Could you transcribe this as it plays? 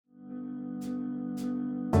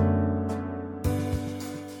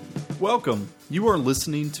Welcome. You are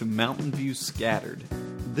listening to Mountain View Scattered.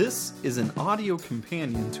 This is an audio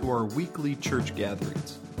companion to our weekly church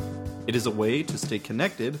gatherings. It is a way to stay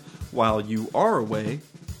connected while you are away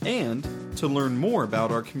and to learn more about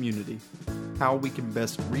our community, how we can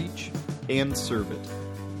best reach and serve it.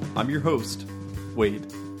 I'm your host,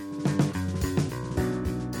 Wade.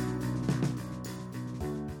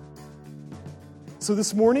 So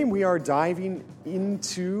this morning we are diving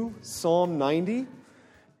into Psalm 90,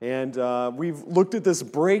 and we've looked at this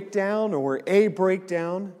breakdown, or a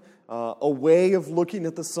breakdown, a way of looking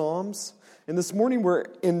at the Psalms. And this morning we're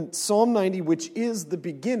in Psalm 90, which is the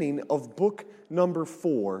beginning of book number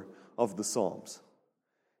 4 of the Psalms.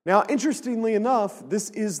 Now, interestingly enough, this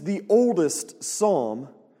is the oldest psalm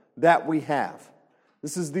that we have.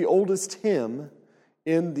 This is the oldest hymn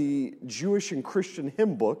in the Jewish and Christian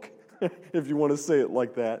hymn book, if you want to say it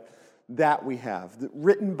like that we have,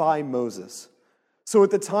 written by Moses. So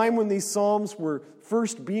at the time when these psalms were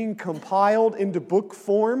first being compiled into book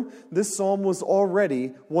form, this psalm was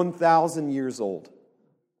already 1,000 years old.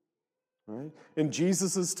 Right? In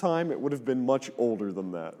Jesus' time, it would have been much older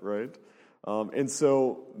than that, right? And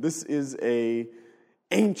so this is an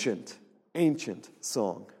ancient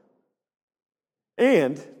song.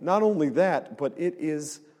 And not only that, but it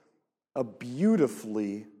is a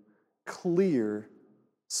beautifully clear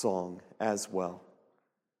song as well.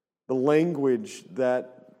 The language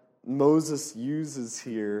that Moses uses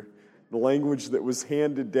here, the language that was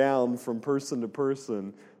handed down from person to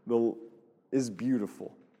person, is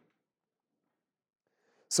beautiful.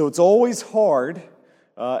 So it's always hard,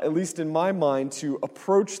 at least in my mind, to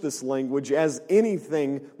approach this language as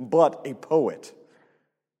anything but a poet.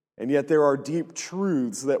 And yet there are deep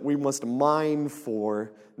truths that we must mine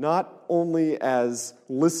for, not only as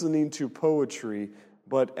listening to poetry,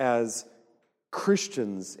 but as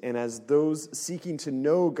Christians and as those seeking to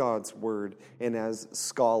know God's Word and as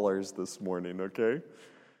scholars this morning, okay?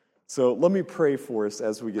 So let me pray for us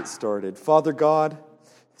as we get started. Father God,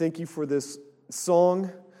 thank you for this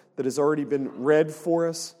song that has already been read for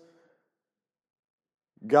us.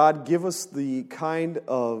 God, give us the kind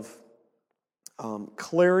of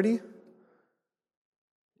clarity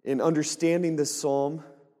in understanding this psalm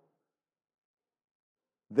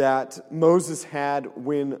that Moses had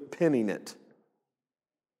when penning it.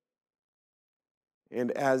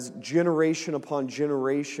 And as generation upon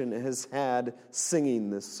generation has had singing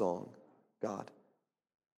this song, God.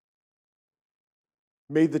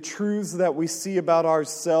 May the truths that we see about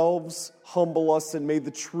ourselves humble us, and may the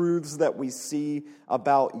truths that we see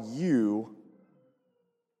about you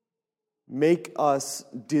make us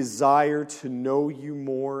desire to know you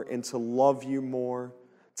more and to love you more,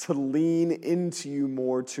 to lean into you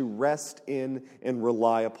more, to rest in and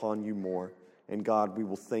rely upon you more. And God, we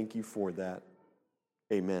will thank you for that.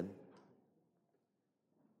 Amen.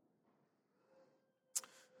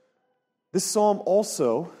 This psalm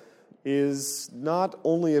also is not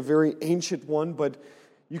only a very ancient one, but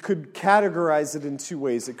you could categorize it in two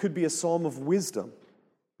ways. It could be a psalm of wisdom,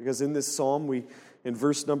 because in this psalm, in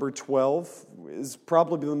verse number 12, is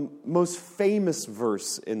probably the most famous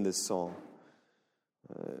verse in this psalm.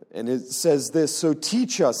 And it says this, "So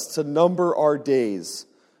teach us to number our days,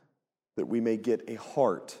 that we may get a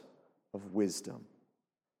heart of wisdom."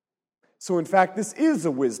 So in fact, this is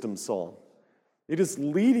a wisdom psalm. It is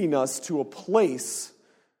leading us to a place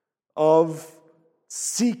of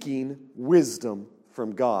seeking wisdom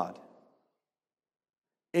from God.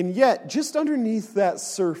 And yet, just underneath that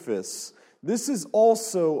surface, this is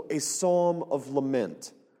also a psalm of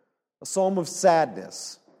lament, a psalm of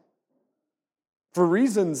sadness, for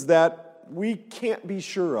reasons that we can't be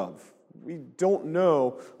sure of. We don't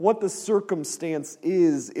know what the circumstance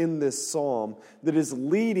is in this psalm that is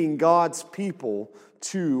leading God's people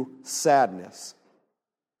to sadness.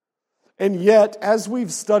 And yet, as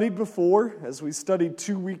we've studied before, as we studied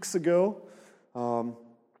 2 weeks ago,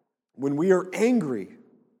 when we are angry,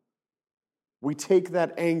 we take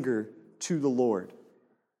that anger to the Lord.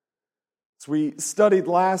 As we studied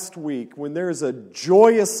last week, when there is a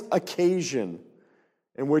joyous occasion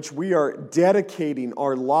in which we are dedicating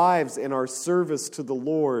our lives and our service to the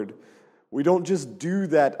Lord, we don't just do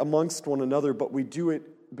that amongst one another, but we do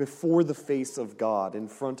it before the face of God, in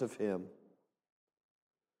front of Him.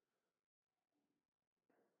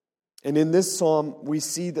 And in this psalm, we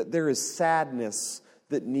see that there is sadness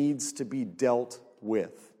that needs to be dealt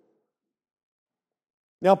with.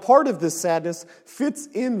 Now, part of this sadness fits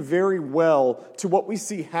in very well to what we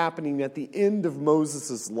see happening at the end of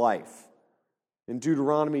Moses' life. In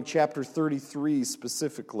Deuteronomy chapter 33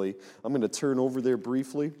 specifically, I'm going to turn over there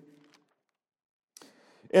briefly.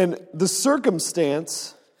 And the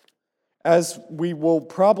circumstance As we will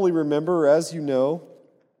probably remember, as you know,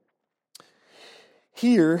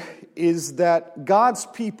 here is that God's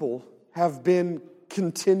people have been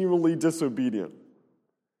continually disobedient.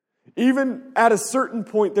 Even at a certain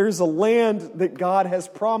point, there's a land that God has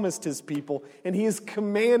promised His people, and He has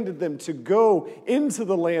commanded them to go into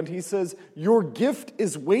the land. He says, your gift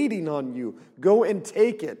is waiting on you. Go and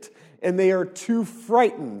take it. And they are too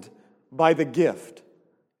frightened by the gift,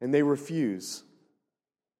 and they refuse.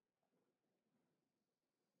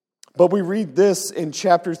 But we read this in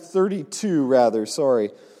chapter 32,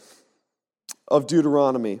 of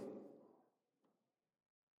Deuteronomy.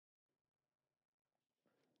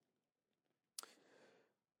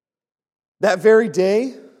 That very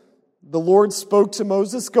day, the Lord spoke to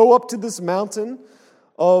Moses, go up to this mountain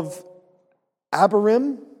of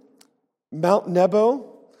Abarim, Mount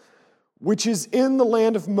Nebo, which is in the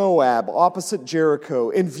land of Moab, opposite Jericho,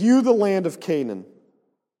 and view the land of Canaan,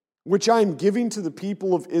 which I am giving to the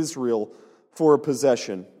people of Israel for a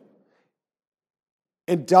possession.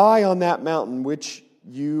 And die on that mountain which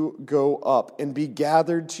you go up, and be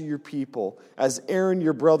gathered to your people, as Aaron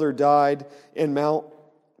your brother died in Mount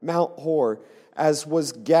Hor, as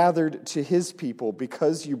was gathered to his people,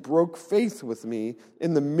 because you broke faith with me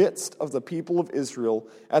in the midst of the people of Israel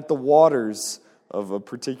at the waters of a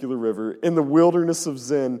particular river, in the wilderness of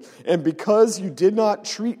Zin, and because you did not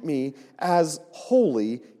treat me as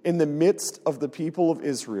holy in the midst of the people of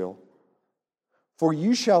Israel. For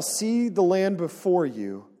you shall see the land before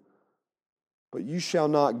you, but you shall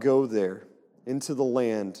not go there into the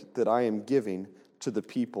land that I am giving to the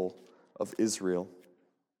people of Israel.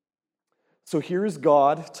 So here is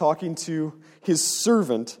God talking to His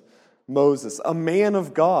servant Moses, a man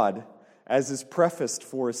of God, as is prefaced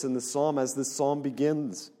for us in the psalm, as this psalm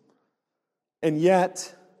begins. And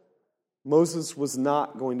yet, Moses was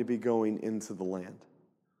not going to be going into the land.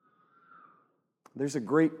 There's a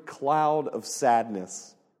great cloud of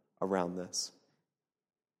sadness around this.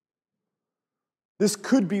 This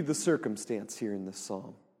could be the circumstance here in this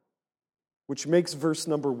psalm, which makes verse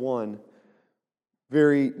number 1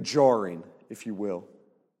 very jarring, if you will.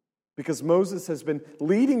 Because Moses has been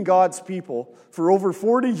leading God's people for over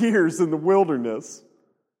 40 years in the wilderness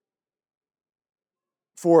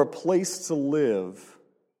for a place to live.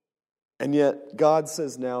 And yet God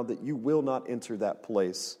says now that you will not enter that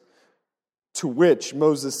place. To which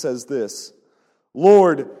Moses says this,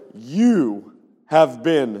 Lord, you have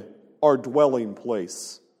been our dwelling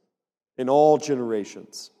place in all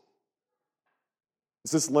generations.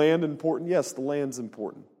 Is this land important? Yes, the land's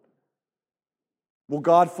important. Will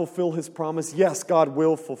God fulfill His promise? Yes, God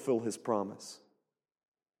will fulfill His promise.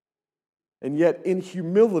 And yet, in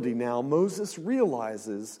humility now, Moses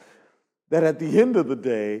realizes that at the end of the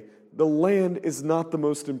day, the land is not the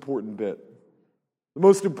most important bit. The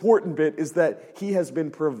most important bit is that he has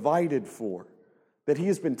been provided for, that he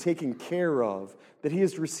has been taken care of, that he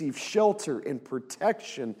has received shelter and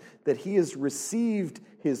protection, that he has received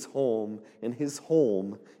his home, and his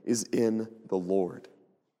home is in the Lord.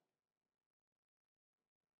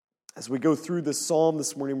 As we go through this psalm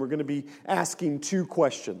this morning, we're going to be asking two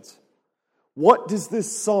questions. What does this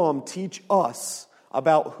psalm teach us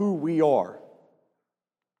about who we are?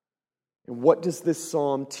 And what does this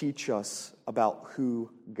psalm teach us about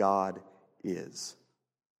who God is?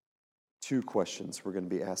 Two questions we're going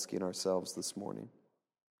to be asking ourselves this morning.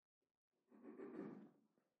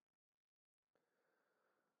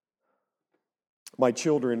 My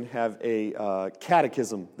children have a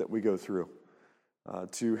catechism that we go through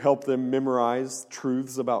to help them memorize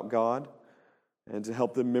truths about God and to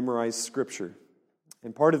help them memorize Scripture.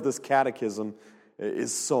 And part of this catechism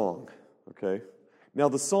is song, okay? Now,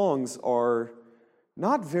 the songs are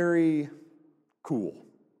not very cool.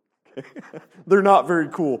 They're not very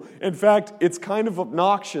cool. In fact, it's kind of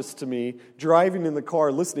obnoxious to me driving in the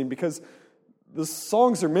car listening because the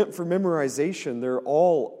songs are meant for memorization. They're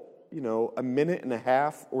all, a minute and a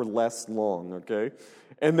half or less long, okay?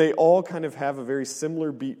 And they all kind of have a very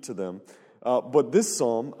similar beat to them. But this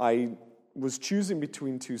psalm, I was choosing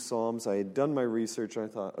between two psalms. I had done my research, and I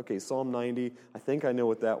thought, okay, Psalm 90, I think I know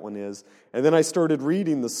what that one is. And then I started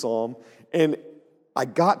reading the psalm, and I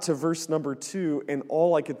got to verse number 2, and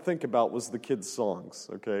all I could think about was the kids' songs,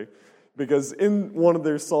 okay? Because in one of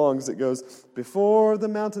their songs it goes, before the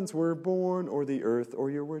mountains were born, or the earth, or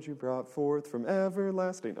your words you brought forth from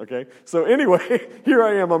everlasting, okay? So anyway, here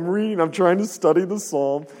I am, I'm reading, I'm trying to study the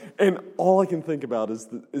psalm, and all I can think about is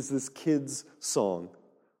this kid's song,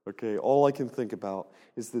 okay? All I can think about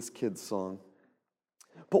is this kid's song.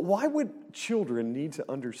 But why would children need to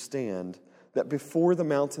understand that before the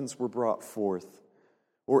mountains were brought forth,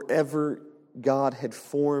 or ever God had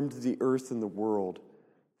formed the earth and the world,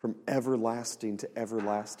 from everlasting to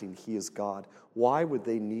everlasting, He is God. Why would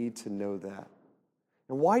they need to know that?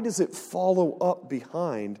 And why does it follow up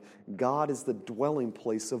behind God is the dwelling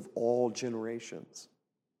place of all generations?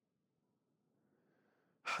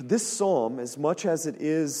 This psalm, as much as it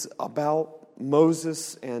is about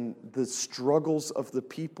Moses and the struggles of the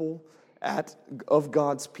people, of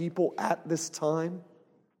God's people at this time,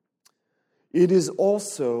 it is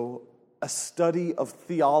also a study of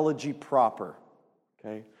theology proper.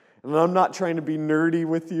 Okay? And I'm not trying to be nerdy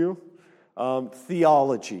with you.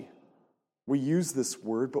 Theology. We use this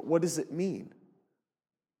word, but what does it mean?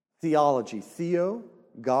 Theology. Theo,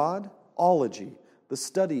 God. Ology, the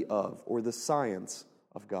study of or the science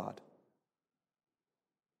of God.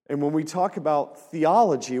 And when we talk about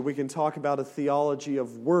theology, we can talk about a theology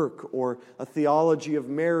of work or a theology of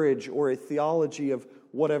marriage or a theology of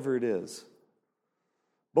whatever it is.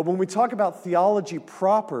 But when we talk about theology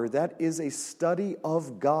proper, that is a study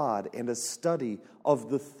of God and a study of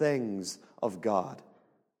the things of God.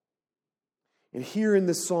 And here in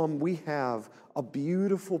this psalm, we have a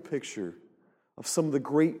beautiful picture of some of the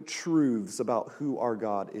great truths about who our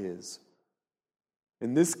God is.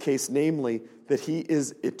 In this case, namely, that He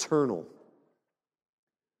is eternal.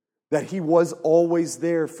 That He was always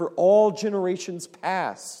there for all generations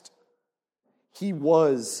past. He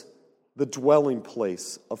was the dwelling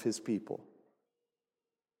place of His people.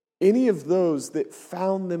 Any of those that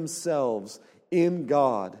found themselves in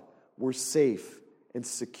God were safe and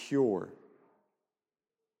secure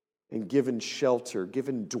and given shelter,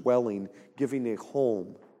 given dwelling, given a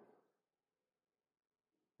home.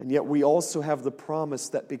 And yet we also have the promise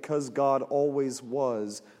that because God always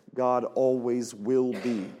was, God always will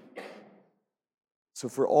be. So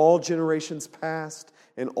for all generations past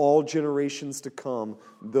and all generations to come,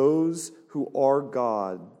 those who are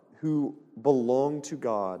God, who belong to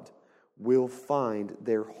God, will find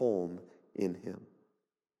their home in Him.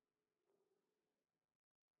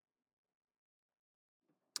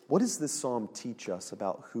 What does this psalm teach us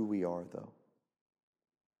about who we are, though?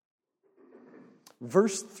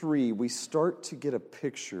 Verse 3, we start to get a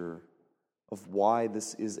picture of why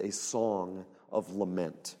this is a song of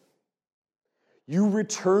lament. You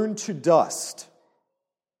return to dust.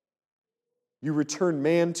 You return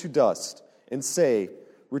man to dust and say,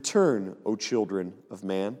 "Return, O children of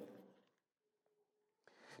man."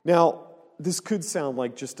 Now, this could sound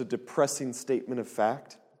like just a depressing statement of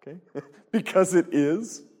fact, okay? Because it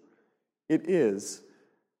is. It is.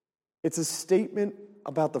 It's a statement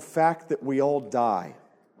about the fact that we all die,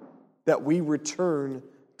 that we return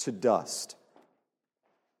to dust.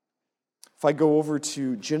 If I go over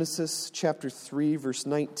to Genesis chapter 3, verse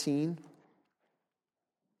 19,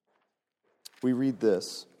 we read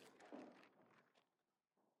this.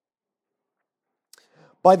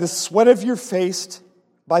 By the sweat of your face,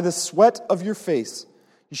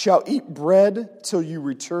 you shall eat bread till you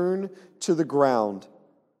return to the ground,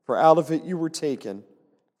 for out of it you were taken,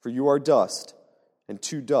 for you are dust, and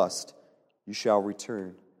to dust you shall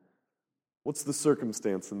return. What's the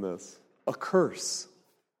circumstance in this? A curse.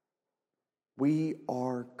 We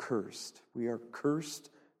are cursed. We are cursed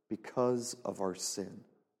because of our sin.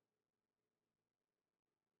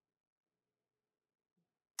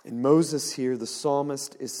 And Moses here, the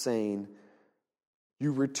psalmist, is saying,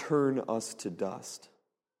 you return us to dust.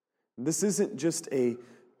 And this isn't just a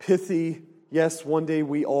pithy, yes, one day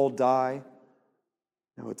we all die.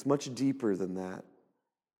 No, it's much deeper than that.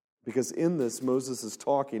 Because in this, Moses is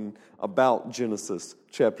talking about Genesis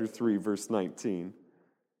chapter 3, verse 19.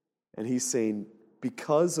 And he's saying,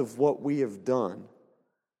 because of what we have done,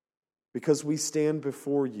 because we stand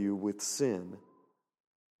before you with sin,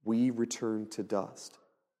 we return to dust.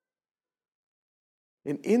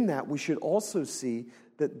 And in that, we should also see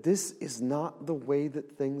that this is not the way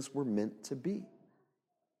that things were meant to be.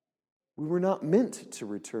 We were not meant to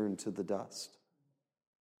return to the dust.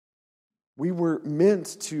 We were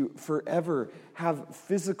meant to forever have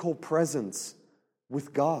physical presence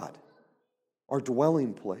with God, our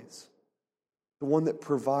dwelling place, the one that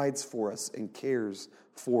provides for us and cares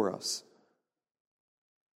for us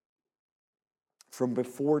from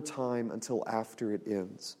before time until after it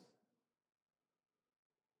ends.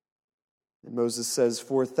 And Moses says,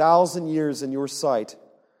 for 1,000 years in your sight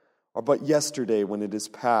are but yesterday when it is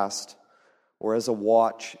past, or as a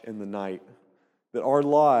watch in the night. That our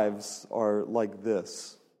lives are like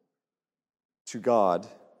this to God,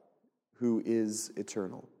 who is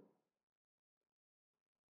eternal.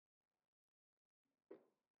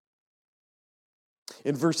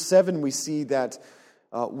 In verse 7, we see that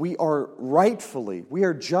we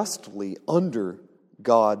are justly under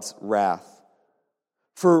God's wrath.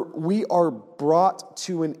 For we are brought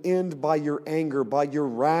to an end by your anger, by your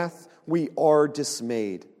wrath we are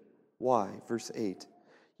dismayed. Why? Verse 8.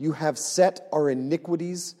 You have set our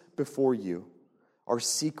iniquities before you, our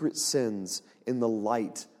secret sins in the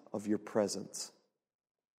light of your presence.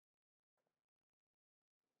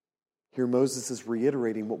 Here Moses is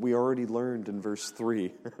reiterating what we already learned in verse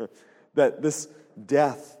 3, that this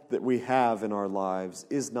death that we have in our lives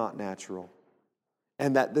is not natural,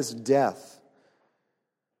 and that this death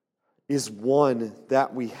is one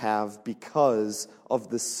that we have because of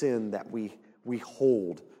the sin that we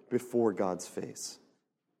hold before God's face.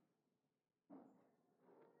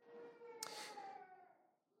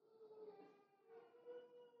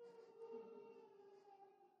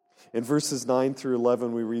 In verses 9 through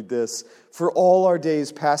 11, we read this: For all our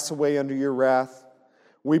days pass away under your wrath.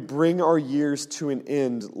 We bring our years to an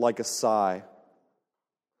end like a sigh.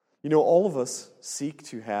 You know, all of us seek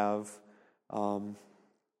to have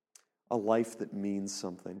a life that means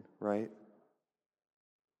something, right?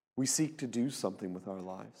 We seek to do something with our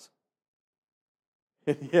lives.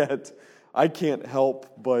 And yet, I can't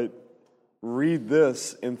help but read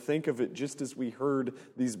this and think of it just as we heard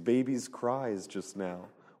these babies' cries just now.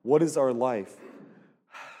 What is our life?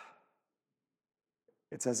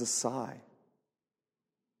 It's as a sigh.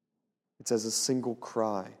 It's as a single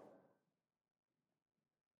cry.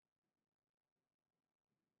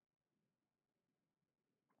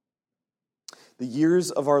 The years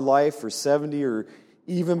of our life are 70, or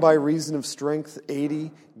even by reason of strength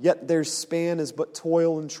 80, yet their span is but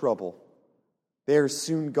toil and trouble. They are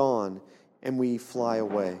soon gone, and we fly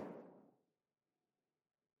away.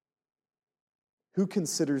 Who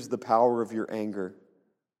considers the power of your anger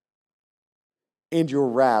and your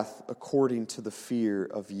wrath according to the fear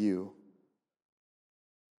of you?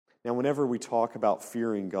 Now, whenever we talk about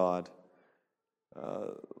fearing God,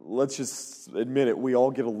 let's just admit it, we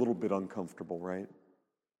all get a little bit uncomfortable, right?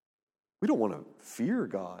 We don't want to fear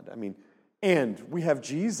God. I mean, and we have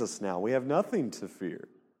Jesus now. We have nothing to fear,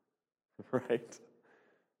 right?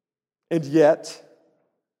 And yet,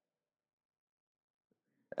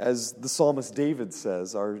 as the psalmist David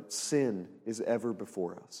says, our sin is ever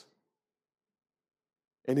before us.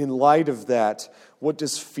 And in light of that, what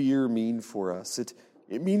does fear mean for us? It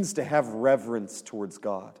means to have reverence towards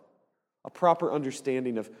God, a proper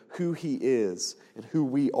understanding of who He is and who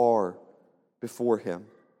we are before Him,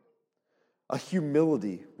 a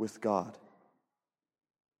humility with God,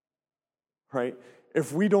 right?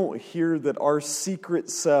 If we don't hear that our secret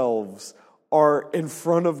selves are in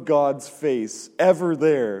front of God's face, ever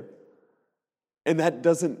there, and that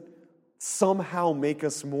doesn't somehow make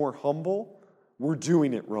us more humble, we're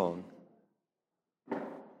doing it wrong.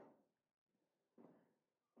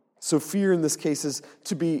 So fear in this case is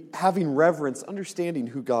to be having reverence, understanding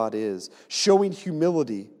who God is, showing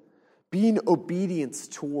humility, being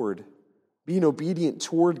obedient toward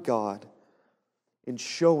God, and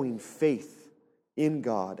showing faith in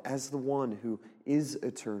God as the one who is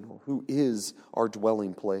eternal, who is our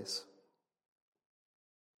dwelling place.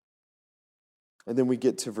 And then we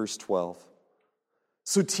get to verse 12.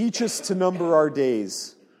 So teach us to number our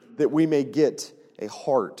days, that we may get a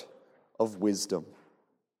heart of wisdom.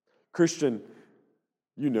 Christian,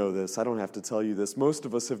 you know this. I don't have to tell you this. Most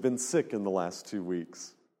of us have been sick in the last 2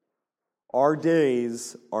 weeks. Our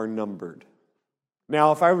days are numbered.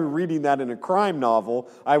 Now, if I were reading that in a crime novel,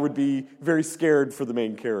 I would be very scared for the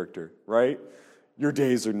main character, right? Your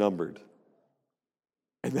days are numbered.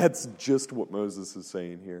 And that's just what Moses is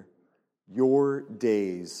saying here. Your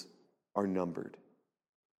days are numbered.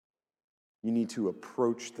 You need to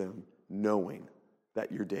approach them knowing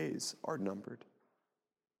that your days are numbered.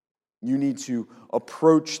 You need to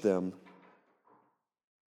approach them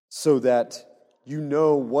so that you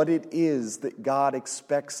know what it is that God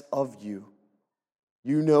expects of you.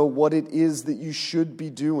 You know what it is that you should be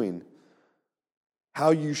doing, how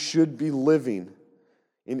you should be living.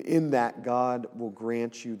 And in that, God will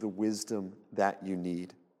grant you the wisdom that you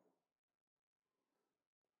need.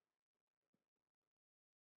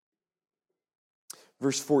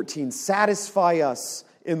 Verse 14, satisfy us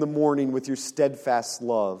in the morning with your steadfast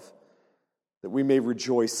love, that we may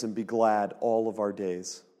rejoice and be glad all of our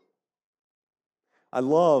days. I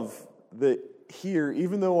love that here,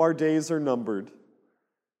 even though our days are numbered,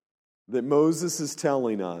 that Moses is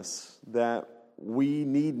telling us that we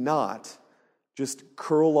need not just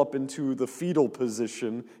curl up into the fetal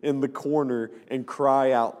position in the corner and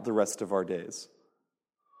cry out the rest of our days.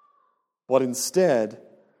 But instead,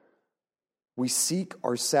 we seek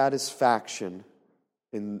our satisfaction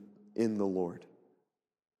in the Lord.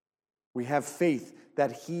 We have faith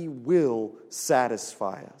that He will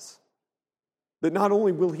satisfy us. That not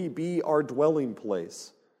only will he be our dwelling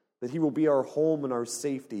place, that he will be our home and our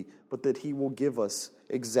safety, but that he will give us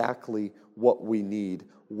exactly what we need.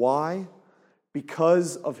 Why?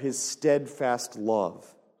 Because of his steadfast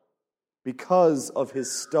love. Because of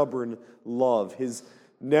his stubborn love. His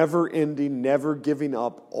never-ending, never giving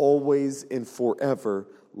up, always and forever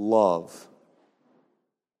love.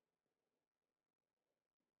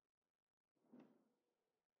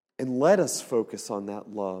 And let us focus on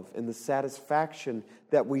that love and the satisfaction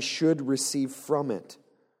that we should receive from it,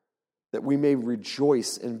 that we may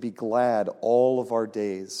rejoice and be glad all of our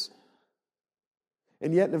days.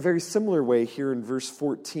 And yet, in a very similar way, here in verse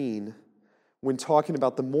 14, when talking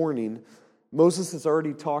about the morning, Moses has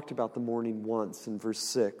already talked about the morning once in verse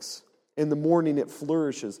 6. In the morning it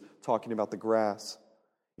flourishes, talking about the grass,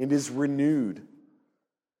 and is renewed.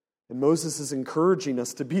 And Moses is encouraging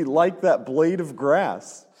us to be like that blade of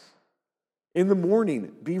grass. In the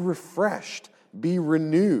morning, be refreshed, be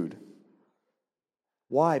renewed.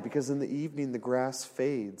 Why? Because in the evening the grass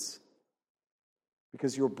fades.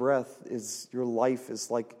 Because your life is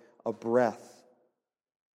like a breath.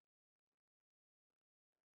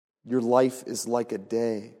 Your life is like a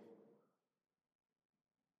day.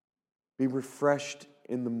 Be refreshed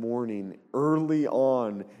in the morning, early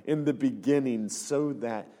on, in the beginning, so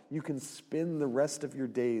that you can spend the rest of your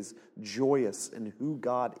days joyous in who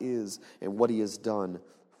God is and what he has done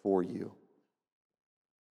for you.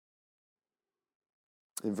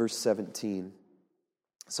 In verse 17,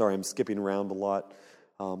 sorry, I'm skipping around a lot,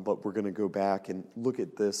 but we're going to go back and look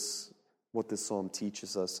at this, what this psalm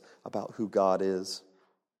teaches us about who God is.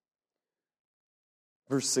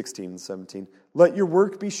 Verse 16 and 17, let your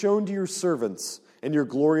work be shown to your servants and your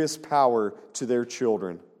glorious power to their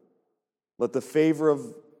children. Let the favor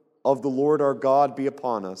of the Lord our God be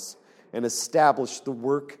upon us, and establish the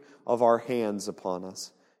work of our hands upon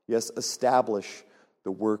us. Yes, establish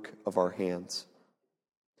the work of our hands.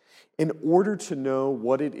 In order to know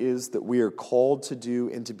what it is that we are called to do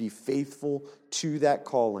and to be faithful to that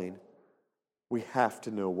calling, we have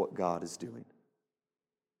to know what God is doing.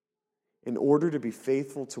 In order to be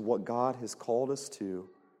faithful to what God has called us to,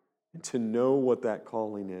 and to know what that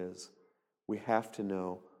calling is, we have to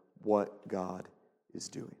know what God is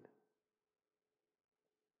doing.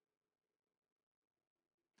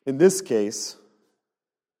 In this case,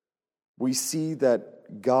 we see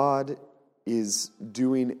that God is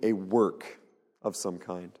doing a work of some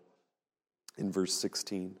kind in verse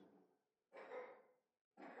 16.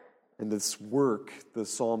 And this work, the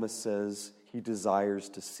psalmist says, he desires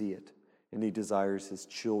to see it. And he desires his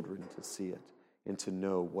children to see it and to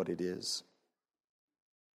know what it is.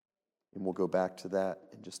 And we'll go back to that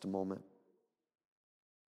in just a moment.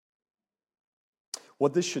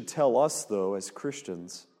 What this should tell us, though, as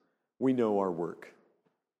Christians, we know our work.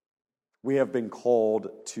 We have been called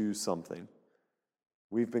to something.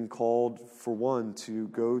 We've been called, for one, to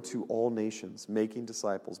go to all nations, making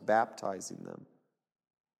disciples, baptizing them,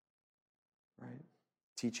 right?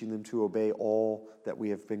 Teaching them to obey all that we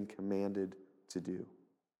have been commanded to do.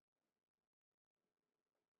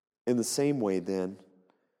 In the same way, then,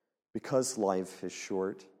 because life is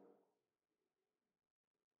short,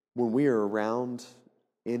 when we are around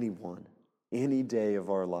anyone, any day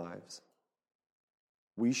of our lives,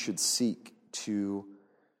 we should seek to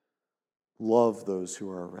love those who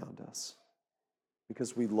are around us,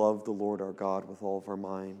 because we love the Lord our God with all of our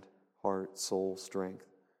mind, heart, soul, strength.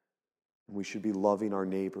 And we should be loving our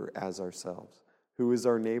neighbor as ourselves. Who is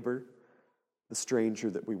our neighbor? The stranger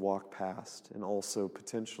that we walk past, and also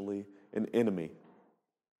potentially an enemy.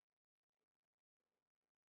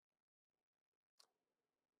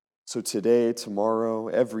 So today, tomorrow,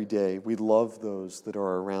 every day, we love those that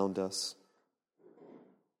are around us.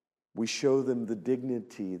 We show them the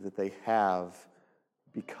dignity that they have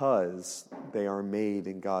because they are made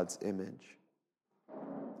in God's image.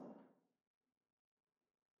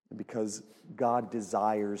 And because God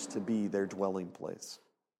desires to be their dwelling place.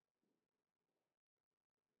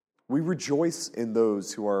 We rejoice in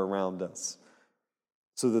those who are around us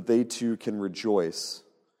so that they too can rejoice.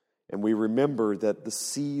 And we remember that the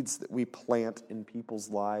seeds that we plant in people's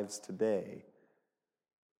lives today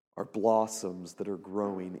are blossoms that are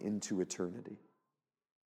growing into eternity.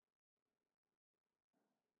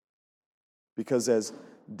 Because as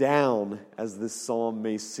down as this psalm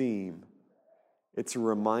may seem, it's a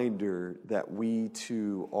reminder that we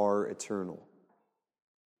too are eternal.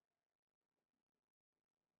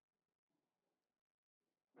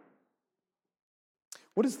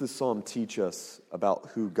 What does this psalm teach us about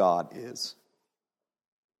who God is?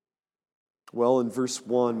 Well, in verse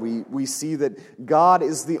 1, we see that God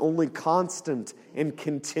is the only constant and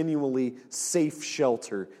continually safe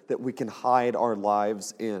shelter that we can hide our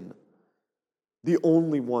lives in. The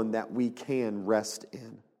only one that we can rest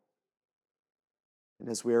in. And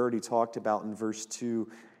as we already talked about in verse 2,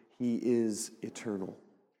 He is eternal.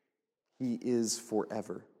 He is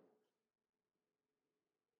forever.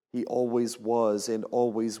 He always was and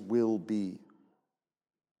always will be.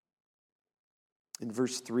 In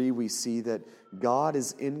verse 3, we see that God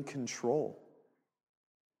is in control.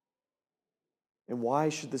 And why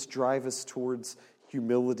should this drive us towards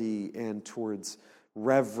humility and towards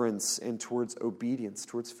reverence and towards obedience,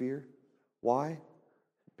 towards fear? Why?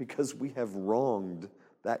 Because we have wronged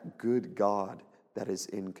that good God that is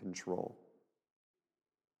in control.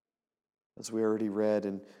 As we already read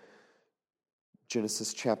in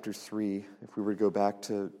Genesis chapter 3, if we were to go back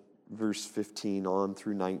to verse 15 on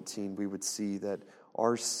through 19, we would see that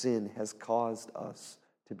our sin has caused us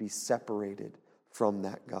to be separated from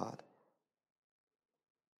that God.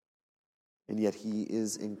 And yet He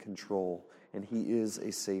is in control, and He is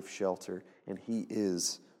a safe shelter, and He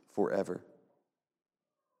is forever.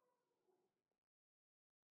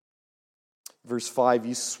 Verse 5,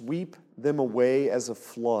 you sweep them away as a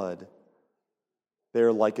flood.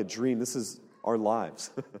 They're like a dream. This is our lives.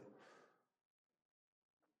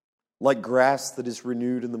 Like grass that is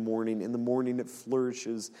renewed in the morning. In the morning it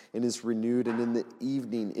flourishes and is renewed, and in the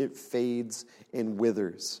evening it fades and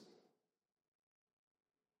withers.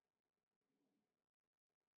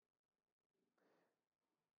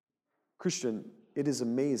 Christian, it is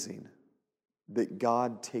amazing that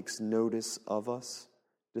God takes notice of us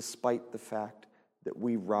despite the fact that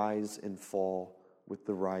we rise and fall with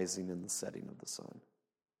the rising and the setting of the sun.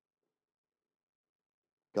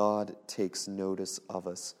 God takes notice of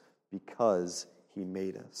us because He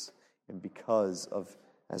made us, and because of,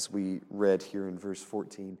 as we read here in verse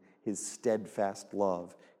 14, His steadfast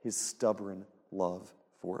love, His stubborn love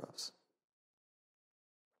for us.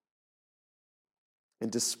 And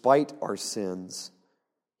despite our sins,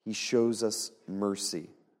 He shows us mercy.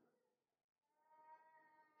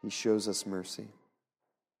 He shows us mercy.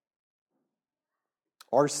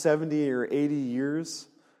 Our 70 or 80 years,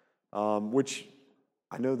 which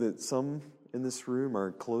I know that some in this room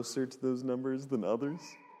are closer to those numbers than others.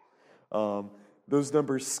 Those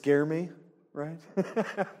numbers scare me, right?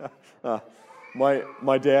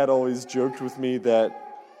 My dad always joked with me that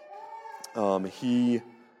he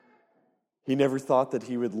never thought that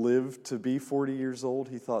he would live to be 40 years old.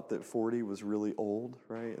 He thought that 40 was really old,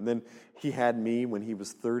 right? And then he had me when he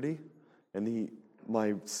was 30, and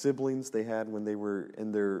my siblings they had when they were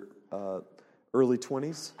in their early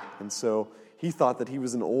 20s, and so he thought that he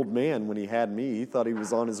was an old man when he had me. He thought he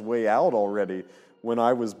was on his way out already when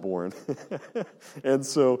I was born. And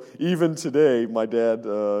so even today, my dad,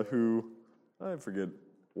 who, I forget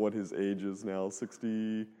what his age is now,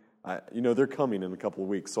 60, they're coming in a couple of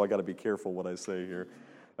weeks, so I got to be careful what I say here.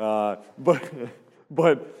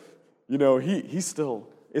 But he still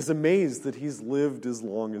is amazed that he's lived as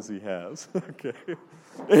long as he has. Okay,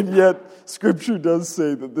 and yet Scripture does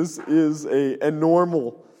say that this is a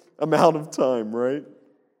normal amount of time, right?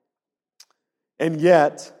 And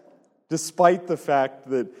yet, despite the fact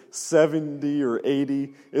that 70 or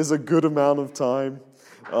 80 is a good amount of time,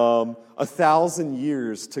 1,000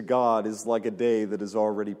 years to God is like a day that is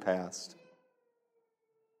already passed.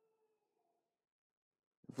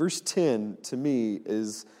 Verse 10, to me,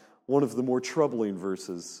 is one of the more troubling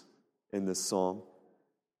verses in this psalm.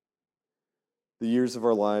 The years of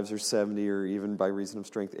our lives are 70, or even by reason of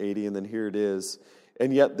strength 80, and then here it is.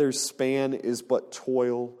 And yet their span is but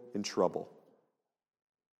toil and trouble.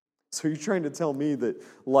 So you're trying to tell me that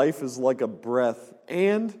life is like a breath,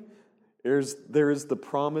 and there is the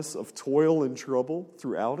promise of toil and trouble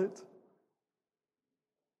throughout it?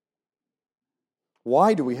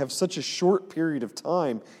 Why do we have such a short period of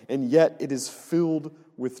time, and yet it is filled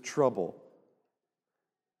with trouble?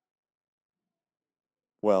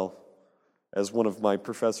 Well, as one of my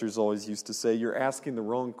professors always used to say, you're asking the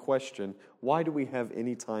wrong question. Why do we have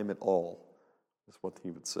any time at all? Is what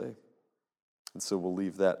he would say. And so we'll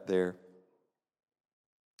leave that there.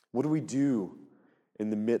 What do we do in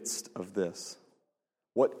the midst of this?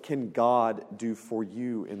 What can God do for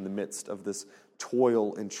you in the midst of this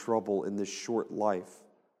toil and trouble in this short life?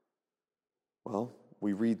 Well,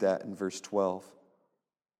 we read that in verse 12.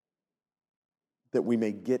 That we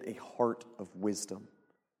may get a heart of wisdom.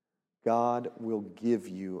 God will give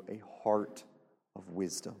you a heart of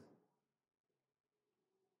wisdom.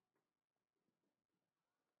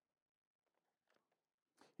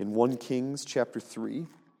 In 1 Kings chapter 3,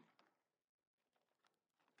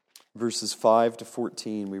 Verses 5 to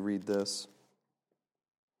 14, we read this.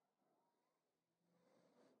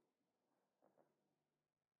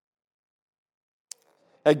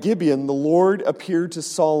 At Gibeon, the Lord appeared to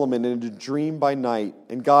Solomon in a dream by night,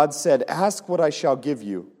 and God said, "Ask what I shall give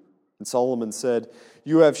you." And Solomon said,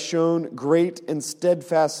 "You have shown great and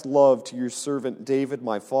steadfast love to your servant David,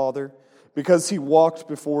 my father, because he walked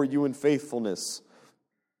before you in faithfulness,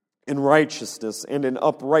 in righteousness, and in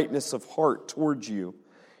uprightness of heart towards you.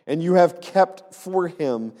 And you have kept for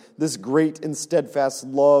him this great and steadfast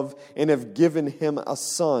love, and have given him a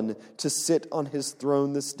son to sit on his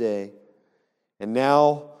throne this day. And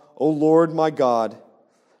now, O Lord my God,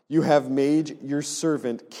 you have made your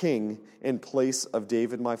servant king in place of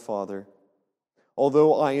David my father.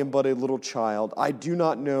 Although I am but a little child, I do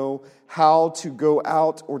not know how to go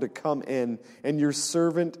out or to come in, and your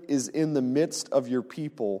servant is in the midst of your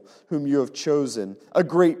people, whom you have chosen, a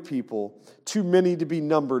great people, too many to be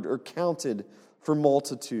numbered or counted for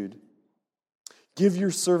multitude. Give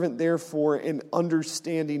your servant, therefore, an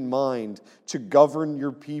understanding mind to govern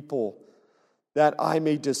your people, that I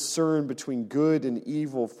may discern between good and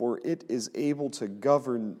evil, for who is able to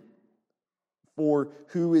govern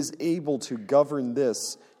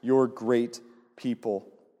this, your great people.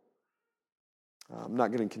 I'm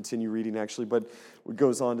not going to continue reading, actually, but it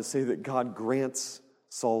goes on to say that God grants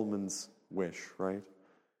Solomon's wish, right?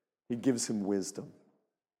 He gives him wisdom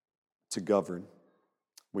to govern.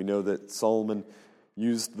 We know that Solomon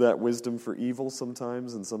used that wisdom for evil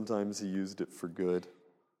sometimes, and sometimes he used it for good.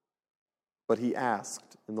 But he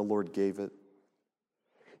asked, and the Lord gave it.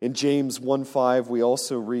 In James 1:5, we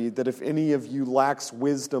also read that if any of you lacks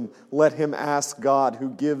wisdom, let him ask God, who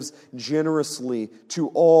gives generously to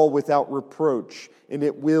all without reproach, and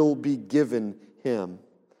it will be given him.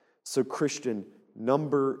 So, Christian,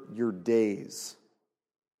 number your days,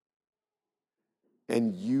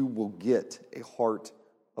 and you will get a heart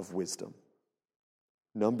of wisdom.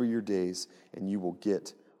 Number your days, and you will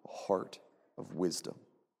get a heart of wisdom.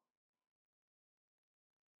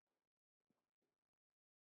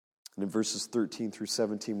 And in verses 13 through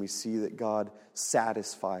 17, we see that God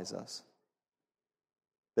satisfies us,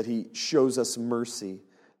 that he shows us mercy,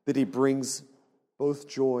 that he brings both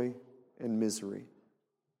joy and misery.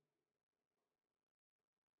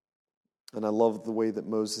 And I love the way that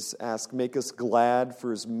Moses asked, "Make us glad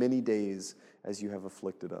for as many days as you have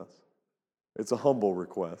afflicted us." It's a humble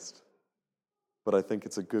request, but I think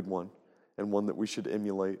it's a good one, and one that we should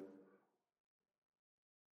emulate.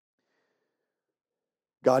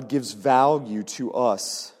 God gives value to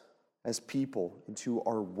us as people and to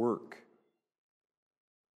our work,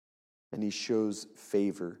 and he shows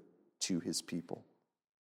favor to his people.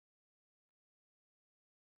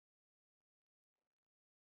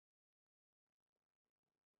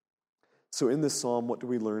 So in this psalm, what do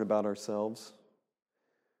we learn about ourselves?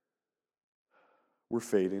 We're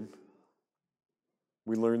fading.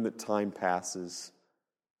 We learn that time passes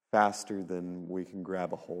faster than we can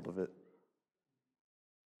grab a hold of it.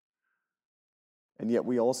 And yet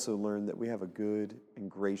we also learn that we have a good and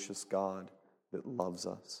gracious God that loves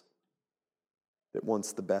us, that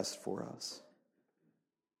wants the best for us,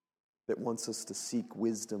 that wants us to seek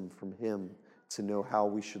wisdom from him to know how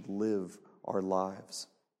we should live our lives.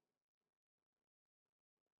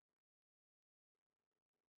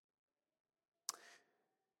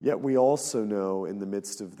 Yet we also know in the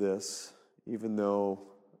midst of this, even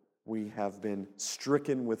though we have been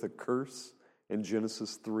stricken with a curse in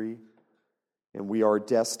Genesis 3, and we are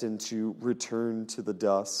destined to return to the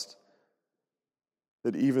dust,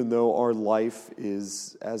 that even though our life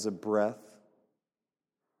is as a breath,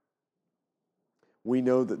 we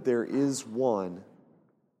know that there is one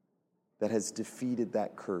that has defeated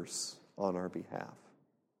that curse on our behalf.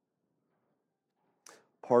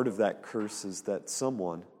 Part of that curse is that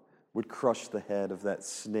someone would crush the head of that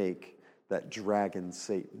snake, that dragon,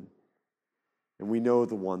 Satan. And we know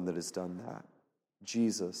the one that has done that.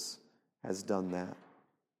 Jesus has done that.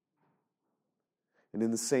 And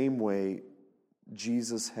in the same way,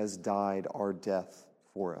 Jesus has died our death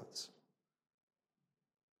for us.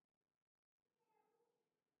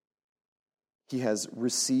 He has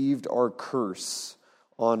received our curse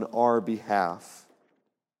on our behalf.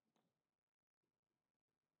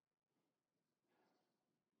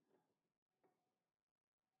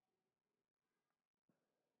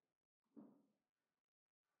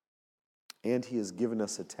 And he has given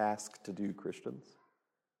us a task to do, Christians.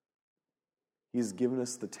 He has given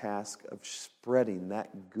us the task of spreading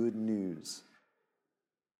that good news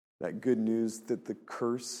that the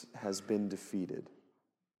curse has been defeated.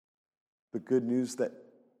 The good news that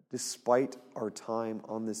despite our time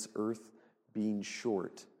on this earth being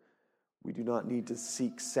short, We do not need to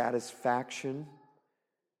seek satisfaction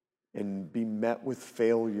and be met with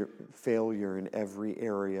failure in every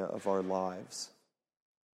area of our lives,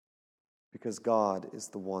 because God is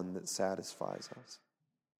the one that satisfies us.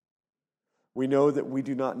 We know that we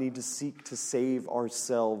do not need to seek to save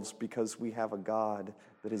ourselves, because we have a God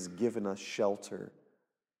that has given us shelter,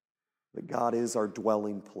 that God is our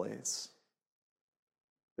dwelling place,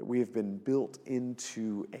 that we have been built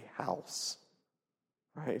into a house,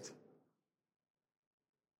 right?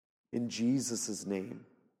 In Jesus' name,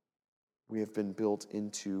 we have been built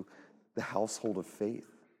into the household of faith.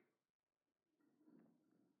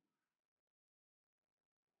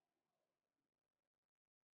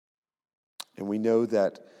 And we know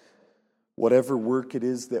that whatever work it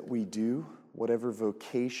is that we do, whatever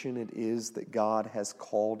vocation it is that God has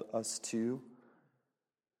called us to,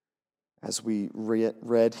 as we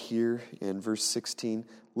read here in verse 16,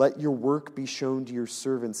 let your work be shown to your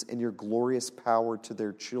servants and your glorious power to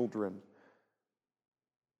their children.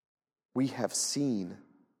 We have seen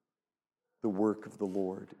the work of the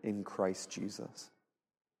Lord in Christ Jesus.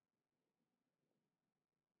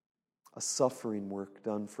 A suffering work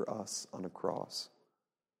done for us on a cross.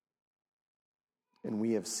 And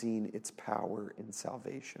we have seen its power in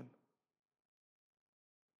salvation.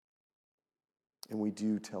 And we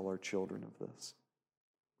do tell our children of this.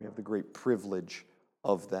 We have the great privilege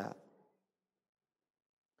of that.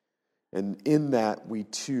 And in that, we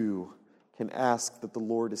too can ask that the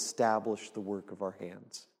Lord establish the work of our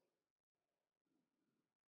hands.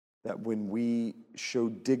 That when we show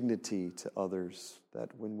dignity to others, that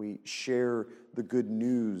when we share the good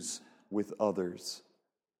news with others,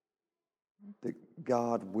 that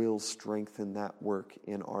God will strengthen that work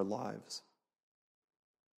in our lives.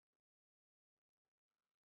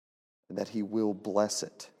 And that He will bless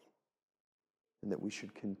it. And that we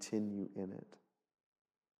should continue in it.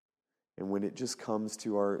 And when it just comes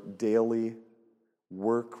to our daily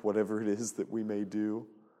work, whatever it is that we may do,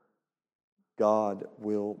 God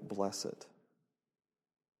will bless it.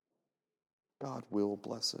 God will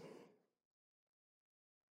bless it.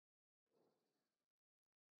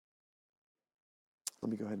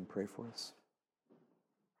 Let me go ahead and pray for us.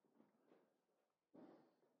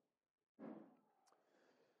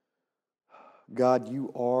 God,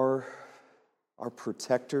 you are our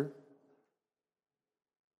protector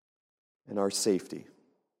and our safety.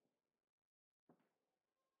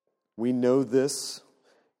 We know this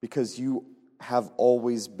because you have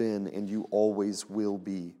always been and you always will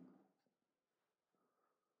be.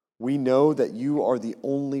 We know that you are the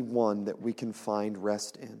only one that we can find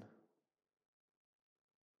rest in.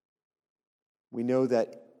 We know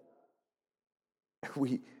that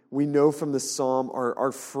we know from the psalm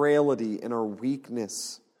our frailty and our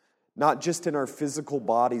weakness, not just in our physical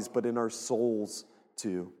bodies, but in our souls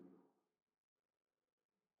too.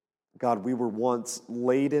 God, we were once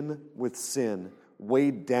laden with sin,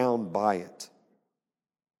 weighed down by it.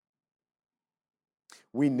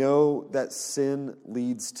 We know that sin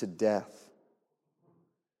leads to death.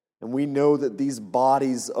 And we know that these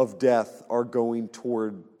bodies of death are going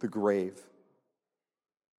toward the grave.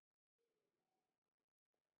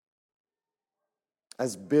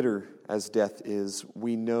 As bitter as death is,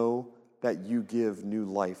 we know that you give new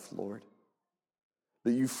life, Lord.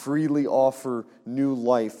 That you freely offer new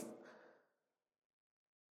life,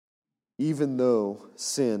 even though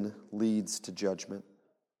sin leads to judgment.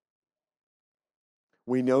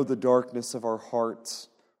 We know the darkness of our hearts,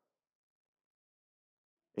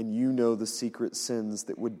 and you know the secret sins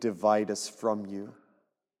that would divide us from you.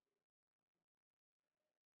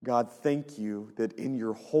 God, thank you that in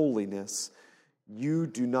your holiness, you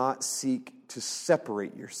do not seek to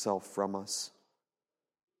separate yourself from us,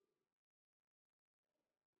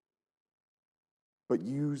 but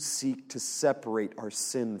you seek to separate our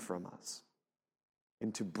sin from us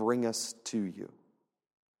and to bring us to you.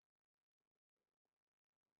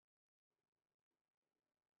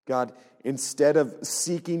 God, instead of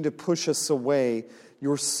seeking to push us away,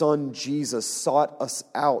 your Son Jesus sought us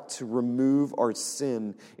out to remove our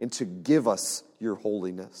sin and to give us your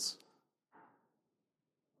holiness.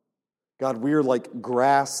 God, we are like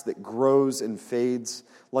grass that grows and fades,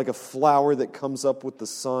 like a flower that comes up with the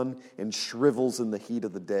sun and shrivels in the heat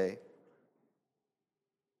of the day.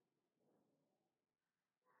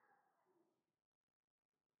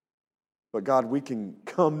 But God, we can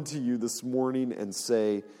come to you this morning and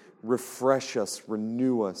say, refresh us,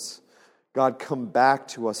 renew us. God, come back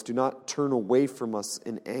to us. Do not turn away from us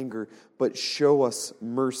in anger, but show us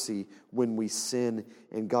mercy when we sin.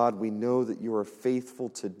 And God, we know that you are faithful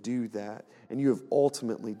to do that. And you have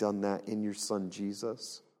ultimately done that in your Son,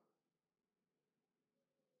 Jesus.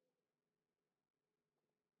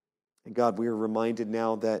 And God, we are reminded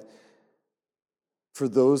now that for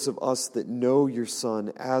those of us that know your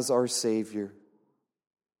Son as our Savior,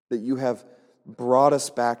 that you have brought us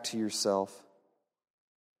back to yourself,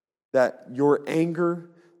 that your anger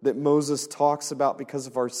that Moses talks about because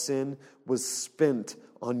of our sin was spent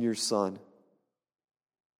on your Son.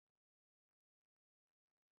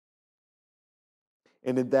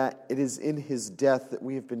 And that it is in his death that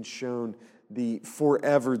we have been shown the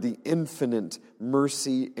forever, the infinite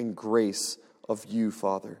mercy and grace of you,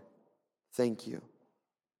 Father. Thank you.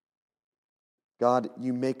 God,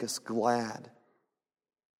 you make us glad.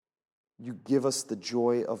 You give us the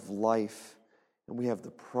joy of life, and we have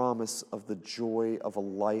the promise of the joy of a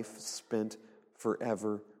life spent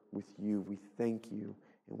forever with you. We thank you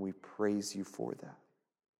and we praise you for that.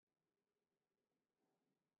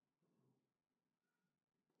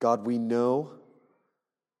 God, we know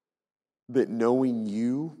that knowing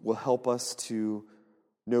you will help us to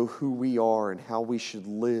know who we are and how we should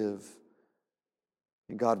live.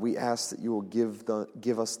 And God, we ask that you will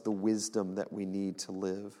give us the wisdom that we need to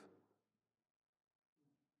live.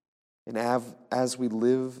 And as we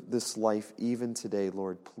live this life even today,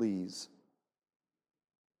 Lord, please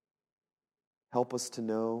help us to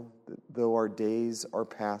know that though our days are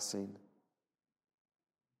passing,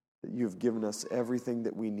 that you have given us everything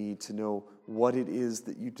that we need to know what it is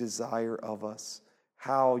that you desire of us,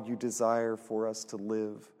 how you desire for us to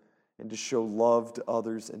live, and to show love to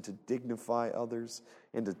others, and to dignify others,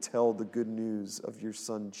 and to tell the good news of your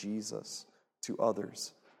Son Jesus to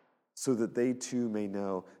others, so that they too may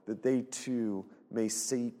know, that they too may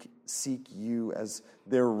seek you as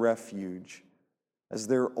their refuge, as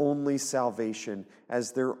their only salvation,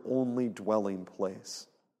 as their only dwelling place.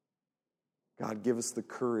 God, give us the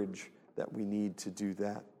courage that we need to do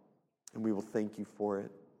that, and we will thank you for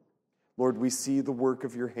it. Lord, we see the work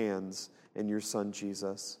of your hands in your Son,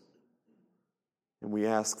 Jesus, and we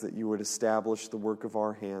ask that you would establish the work of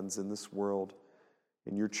our hands in this world,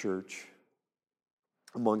 in your church,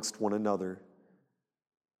 amongst one another,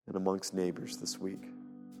 and amongst neighbors this week.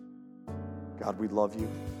 God, we love you,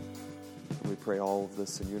 and we pray all of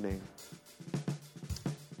this in your name.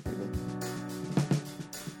 Amen.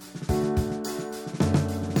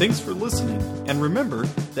 Thanks for listening, and remember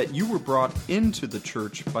that you were brought into the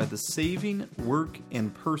church by the saving work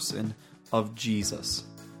and person of Jesus.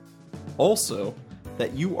 Also,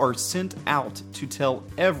 that you are sent out to tell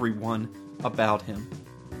everyone about him.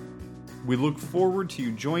 We look forward to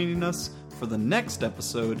you joining us for the next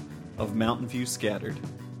episode of Mountain View Scattered.